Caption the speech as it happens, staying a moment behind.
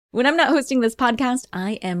When I'm not hosting this podcast,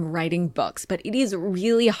 I am writing books, but it is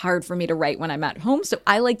really hard for me to write when I'm at home, so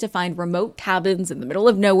I like to find remote cabins in the middle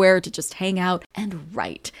of nowhere to just hang out and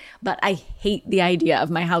write. But I hate the idea of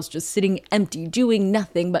my house just sitting empty, doing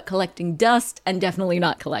nothing but collecting dust and definitely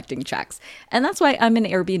not collecting checks. And that's why I'm an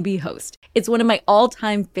Airbnb host. It's one of my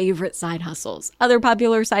all-time favorite side hustles. Other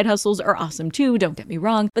popular side hustles are awesome too, don't get me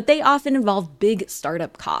wrong, but they often involve big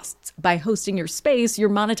startup costs. By hosting your space, you're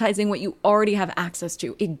monetizing what you already have access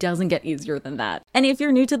to. It doesn't get easier than that. And if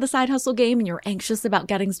you're new to the side hustle game and you're anxious about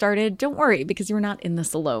getting started, don't worry, because you're not in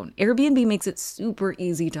this alone. Airbnb makes it super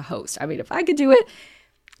easy to host. I mean, if I could do it,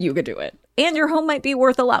 you could do it. And your home might be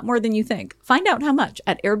worth a lot more than you think. Find out how much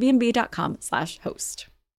at airbnb.com/host.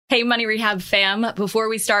 Hey, Money Rehab fam. Before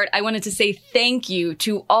we start, I wanted to say thank you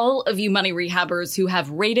to all of you Money Rehabbers who have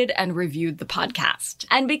rated and reviewed the podcast.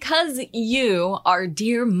 And because you, our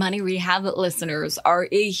dear Money Rehab listeners, are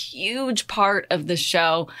a huge part of the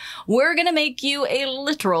show, we're going to make you a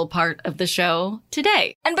literal part of the show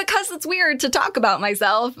today. And because it's weird to talk about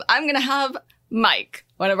myself, I'm going to have Mike,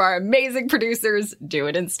 one of our amazing producers, do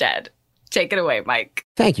it instead. Take it away, Mike.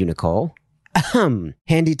 Thank you, Nicole.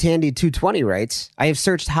 Handy Tandy 220 writes, I have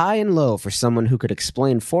searched high and low for someone who could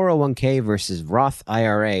explain 401k versus Roth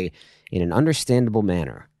IRA in an understandable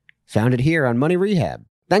manner. Found it here on Money Rehab.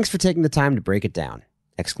 Thanks for taking the time to break it down. !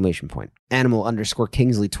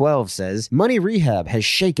 Animal_Kingsley12 says, Money Rehab has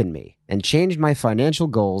shaken me and changed my financial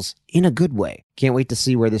goals in a good way. Can't wait to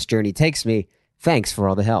see where this journey takes me. Thanks for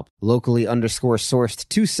all the help. Locally_sourced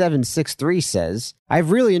 2763 says, I've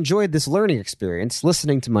really enjoyed this learning experience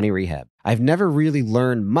listening to Money Rehab. I've never really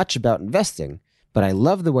learned much about investing, but I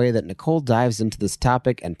love the way that Nicole dives into this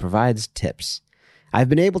topic and provides tips. I've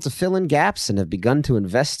been able to fill in gaps and have begun to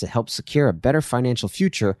invest to help secure a better financial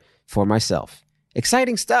future for myself.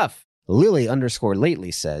 Exciting stuff.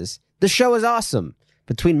 Lily_lately says, the show is awesome.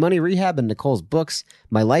 Between Money Rehab and Nicole's books,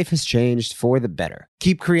 my life has changed for the better.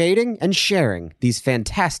 Keep creating and sharing these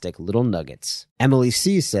fantastic little nuggets. Emily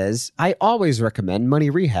C. says, I always recommend Money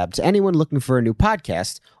Rehab to anyone looking for a new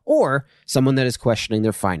podcast or someone that is questioning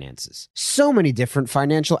their finances. So many different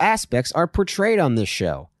financial aspects are portrayed on this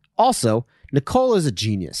show. Also, Nicole is a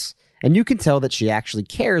genius, and you can tell that she actually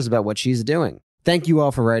cares about what she's doing. Thank you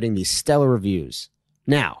all for writing these stellar reviews.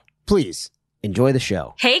 Now, please, enjoy the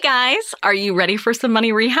show. Hey guys, are you ready for some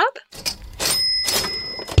Money Rehab?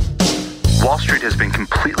 Wall Street has been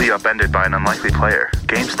completely upended by an unlikely player,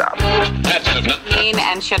 GameStop.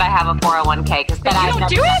 And should I have a 401k? Because then You don't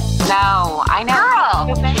do it? No, I know. Girl!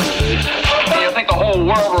 You think the whole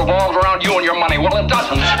world revolves around you and your money? Well, it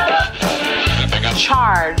doesn't.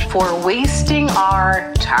 Charge for wasting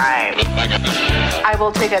our time. I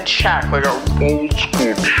will take a check. Like a old school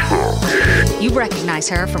check. You recognize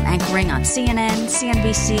her from anchoring on CNN,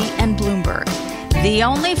 CNBC, and Bloomberg. The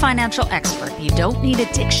only financial expert you don't need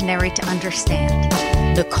a dictionary to understand.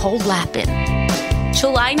 Nicole Lapin.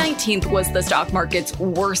 July 19th was the stock market's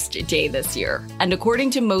worst day this year. And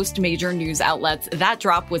according to most major news outlets, that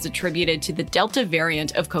drop was attributed to the Delta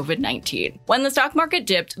variant of COVID-19. When the stock market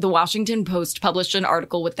dipped, the Washington Post published an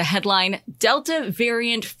article with the headline, Delta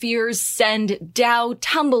variant fears send Dow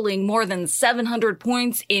tumbling more than 700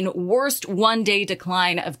 points in worst one-day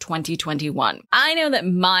decline of 2021. I know that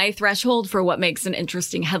my threshold for what makes an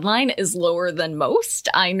interesting headline is lower than most.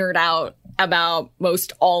 I nerd out about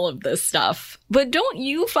most all of this stuff. But don't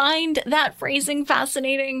you find that phrasing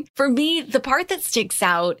fascinating? For me, the part that sticks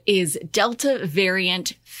out is Delta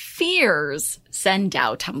variant fears send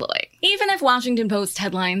Dow tumbling. Even if Washington Post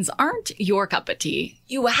headlines aren't your cup of tea,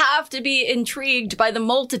 you have to be intrigued by the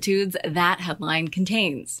multitudes that headline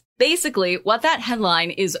contains. Basically, what that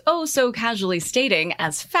headline is oh so casually stating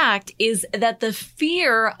as fact is that the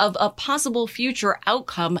fear of a possible future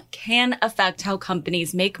outcome can affect how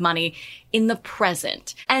companies make money in the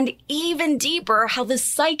present, and even deeper, how the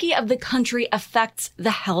psyche of the country affects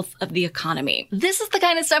the health of the economy. This is the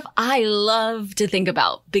kind of stuff I love to think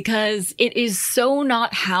about because it is so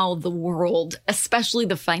not how the world, especially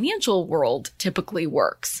the financial world, typically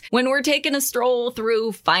works. When we're taking a stroll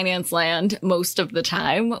through finance land most of the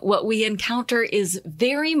time, what we encounter is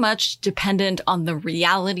very much dependent on the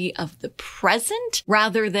reality of the present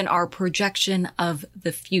rather than our projection of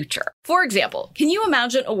the future. For example, can you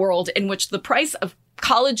imagine a world in which the price of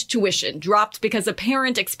college tuition dropped because a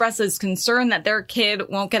parent expresses concern that their kid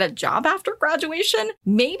won't get a job after graduation.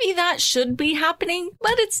 Maybe that should be happening,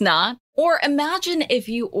 but it's not. Or imagine if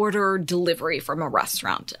you order delivery from a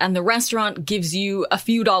restaurant and the restaurant gives you a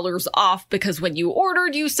few dollars off because when you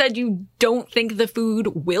ordered, you said you don't think the food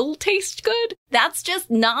will taste good. That's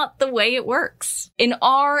just not the way it works. In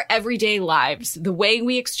our everyday lives, the way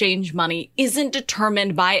we exchange money isn't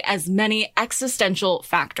determined by as many existential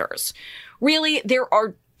factors. Really, there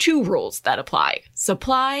are two rules that apply: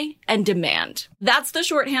 supply and demand. That's the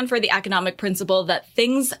shorthand for the economic principle that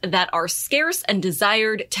things that are scarce and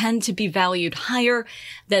desired tend to be valued higher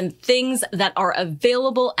than things that are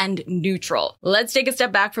available and neutral. Let's take a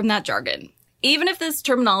step back from that jargon. Even if this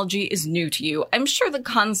terminology is new to you, I'm sure the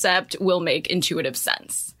concept will make intuitive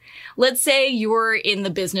sense. Let's say you're in the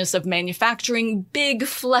business of manufacturing big,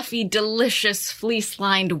 fluffy, delicious,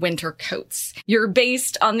 fleece-lined winter coats. You're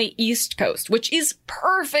based on the East Coast, which is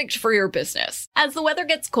perfect for your business. As the weather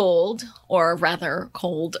gets cold, or rather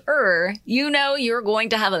colder, you know you're going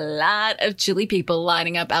to have a lot of chilly people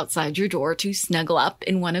lining up outside your door to snuggle up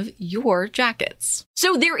in one of your jackets.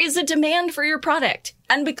 So there is a demand for your product.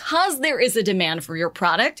 And because there is a demand for your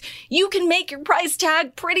product, you can make your price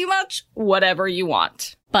tag pretty much whatever you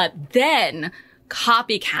want. But then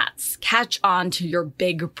copycats catch on to your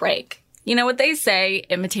big break. You know what they say,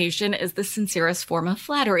 imitation is the sincerest form of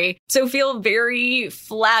flattery. So feel very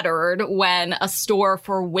flattered when a store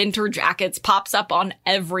for winter jackets pops up on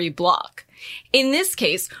every block. In this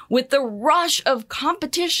case, with the rush of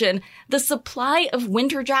competition, the supply of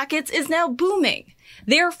winter jackets is now booming.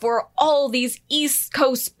 Therefore, all these East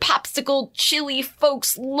Coast popsicle chilly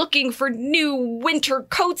folks looking for new winter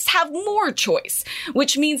coats have more choice,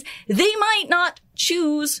 which means they might not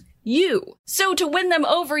choose you. So to win them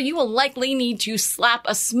over, you will likely need to slap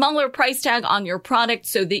a smaller price tag on your product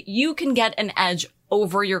so that you can get an edge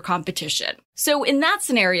over your competition. So in that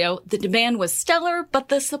scenario, the demand was stellar, but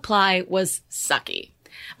the supply was sucky.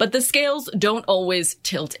 But the scales don't always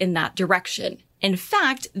tilt in that direction. In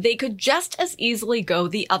fact, they could just as easily go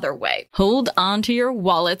the other way. Hold on to your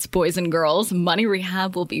wallets, boys and girls. Money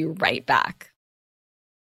Rehab will be right back.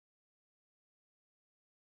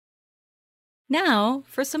 Now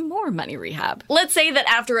for some more money rehab. Let's say that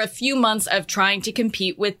after a few months of trying to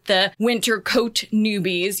compete with the winter coat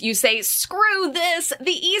newbies, you say, screw this,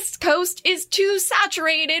 the East Coast is too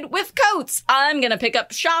saturated with coats. I'm gonna pick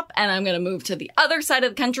up shop and I'm gonna move to the other side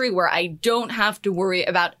of the country where I don't have to worry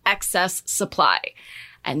about excess supply.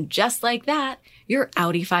 And just like that, you're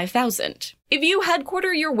Audi 5000. If you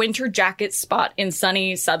headquarter your winter jacket spot in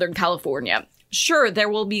sunny Southern California, sure, there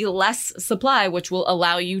will be less supply, which will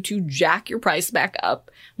allow you to jack your price back up,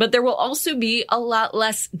 but there will also be a lot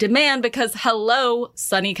less demand because hello,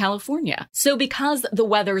 sunny California. So because the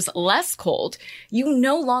weather's less cold, you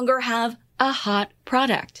no longer have a hot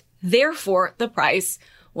product. Therefore, the price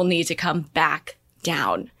will need to come back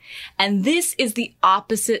down. And this is the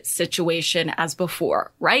opposite situation as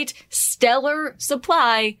before, right? Stellar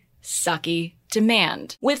supply, sucky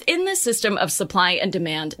demand. Within the system of supply and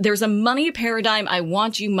demand, there's a money paradigm I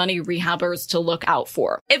want you money rehabbers to look out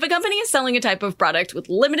for. If a company is selling a type of product with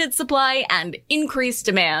limited supply and increased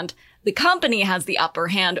demand, the company has the upper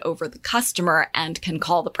hand over the customer and can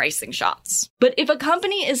call the pricing shots. But if a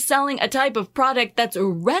company is selling a type of product that's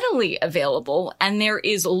readily available and there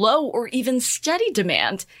is low or even steady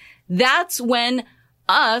demand, that's when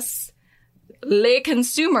us, les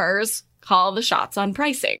consumers, call the shots on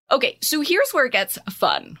pricing. Okay, so here's where it gets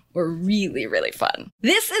fun, or really, really fun.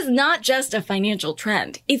 This is not just a financial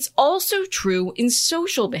trend. It's also true in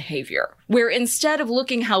social behavior, where instead of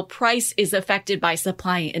looking how price is affected by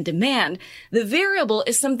supply and demand, the variable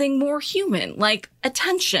is something more human, like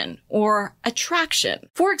attention or attraction.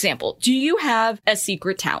 For example, do you have a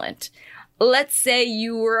secret talent? Let's say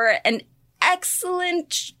you were an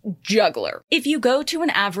excellent juggler. If you go to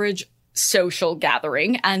an average social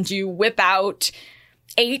gathering and you whip out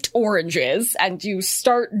 8 oranges and you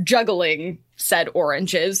start juggling said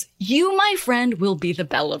oranges, you, my friend, will be the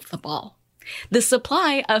belle of the ball. The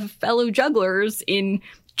supply of fellow jugglers in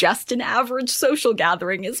just an average social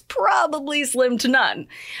gathering is probably slim to none,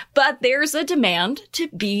 but there's a demand to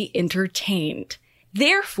be entertained.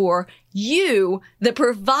 Therefore, you, the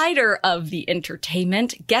provider of the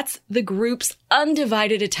entertainment, gets the group's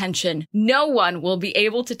undivided attention. No one will be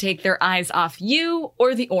able to take their eyes off you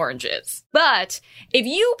or the oranges. But if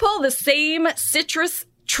you pull the same citrus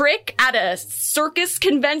trick at a circus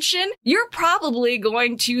convention, you're probably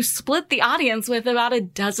going to split the audience with about a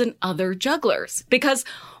dozen other jugglers. Because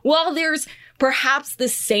while there's Perhaps the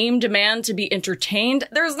same demand to be entertained,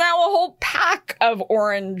 there's now a whole pack of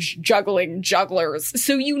orange juggling jugglers,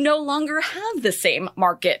 so you no longer have the same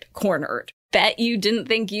market cornered. Bet you didn't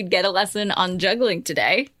think you'd get a lesson on juggling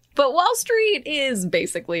today. But Wall Street is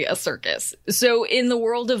basically a circus. So in the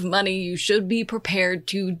world of money, you should be prepared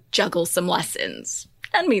to juggle some lessons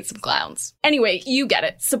and meet some clowns. Anyway, you get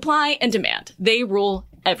it. Supply and demand. They rule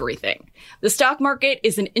everything. The stock market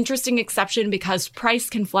is an interesting exception because price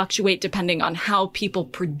can fluctuate depending on how people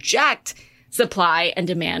project supply and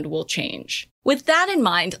demand will change. With that in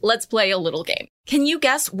mind, let's play a little game. Can you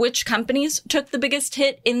guess which companies took the biggest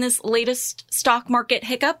hit in this latest stock market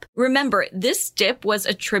hiccup? Remember, this dip was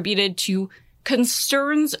attributed to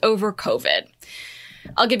concerns over COVID.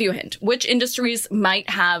 I'll give you a hint. Which industries might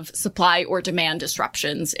have supply or demand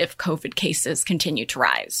disruptions if COVID cases continue to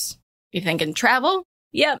rise? You thinking travel?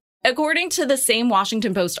 Yep. According to the same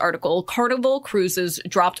Washington Post article, Carnival Cruises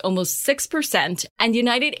dropped almost 6% and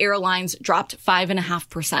United Airlines dropped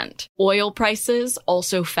 5.5%. Oil prices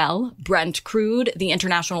also fell. Brent crude, the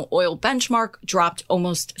international oil benchmark, dropped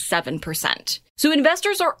almost 7%. So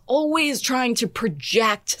investors are always trying to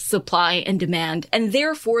project supply and demand, and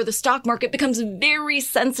therefore the stock market becomes very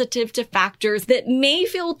sensitive to factors that may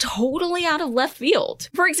feel totally out of left field.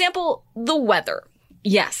 For example, the weather.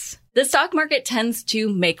 Yes. The stock market tends to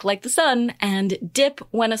make like the sun and dip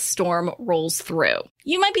when a storm rolls through.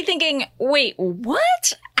 You might be thinking, wait,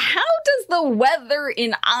 what? How does the weather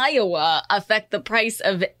in Iowa affect the price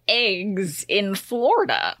of eggs in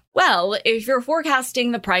Florida? Well, if you're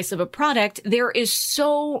forecasting the price of a product, there is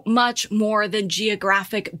so much more than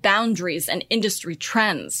geographic boundaries and industry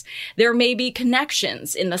trends. There may be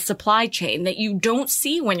connections in the supply chain that you don't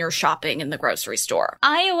see when you're shopping in the grocery store.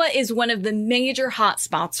 Iowa is one of the major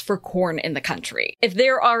hotspots for corn in the country. If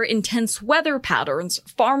there are intense weather patterns,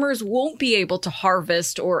 farmers won't be able to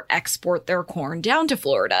harvest or export their corn down to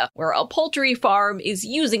Florida, where a poultry farm is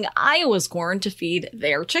using Iowa's corn to feed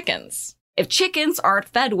their chickens. If chickens aren't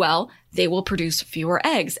fed well, they will produce fewer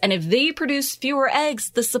eggs. And if they produce fewer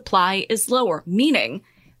eggs, the supply is lower, meaning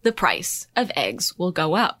the price of eggs will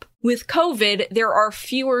go up. With COVID, there are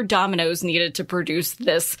fewer dominoes needed to produce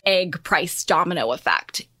this egg price domino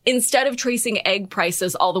effect. Instead of tracing egg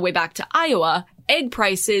prices all the way back to Iowa, egg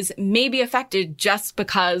prices may be affected just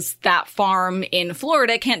because that farm in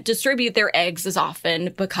Florida can't distribute their eggs as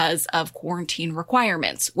often because of quarantine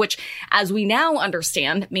requirements, which, as we now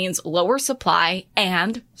understand, means lower supply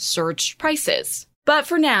and surged prices. But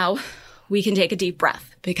for now, we can take a deep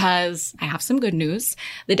breath because I have some good news.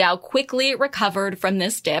 The Dow quickly recovered from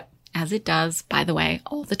this dip, as it does, by the way,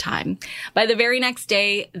 all the time. By the very next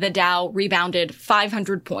day, the Dow rebounded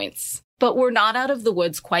 500 points. But we're not out of the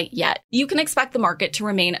woods quite yet. You can expect the market to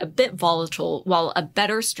remain a bit volatile while a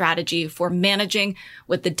better strategy for managing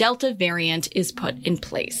with the Delta variant is put in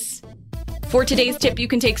place. For today's tip you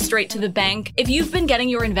can take straight to the bank, if you've been getting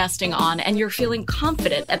your investing on and you're feeling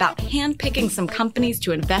confident about handpicking some companies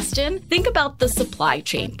to invest in, think about the supply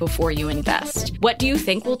chain before you invest. What do you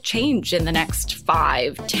think will change in the next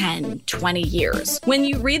 5, 10, 20 years? When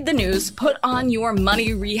you read the news, put on your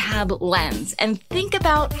money rehab lens and think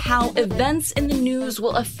about how events in the news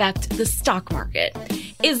will affect the stock market.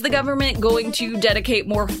 Is the government going to dedicate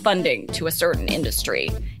more funding to a certain industry?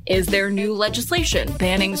 Is there new legislation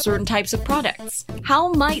banning certain types of products?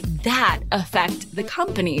 How might that affect the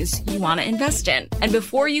companies you want to invest in? And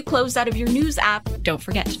before you close out of your news app, don't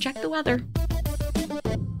forget to check the weather.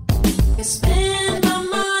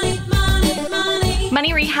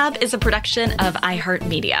 Money Rehab is a production of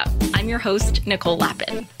iHeartMedia. I'm your host, Nicole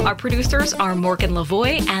Lappin. Our producers are Morgan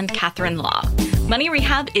Lavoie and Catherine Law. Money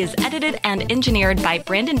Rehab is edited and engineered by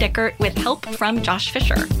Brandon Dickert with help from Josh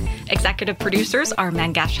Fisher. Executive producers are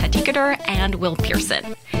Mangesh Hattikudur and Will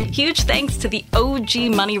Pearson. Huge thanks to the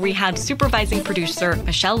OG Money Rehab supervising producer,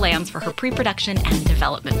 Michelle Lambs, for her pre-production and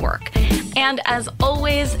development work. And as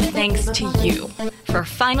always, thanks to you for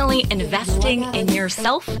finally investing in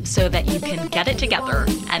yourself so that you can get it together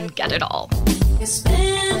and get it all.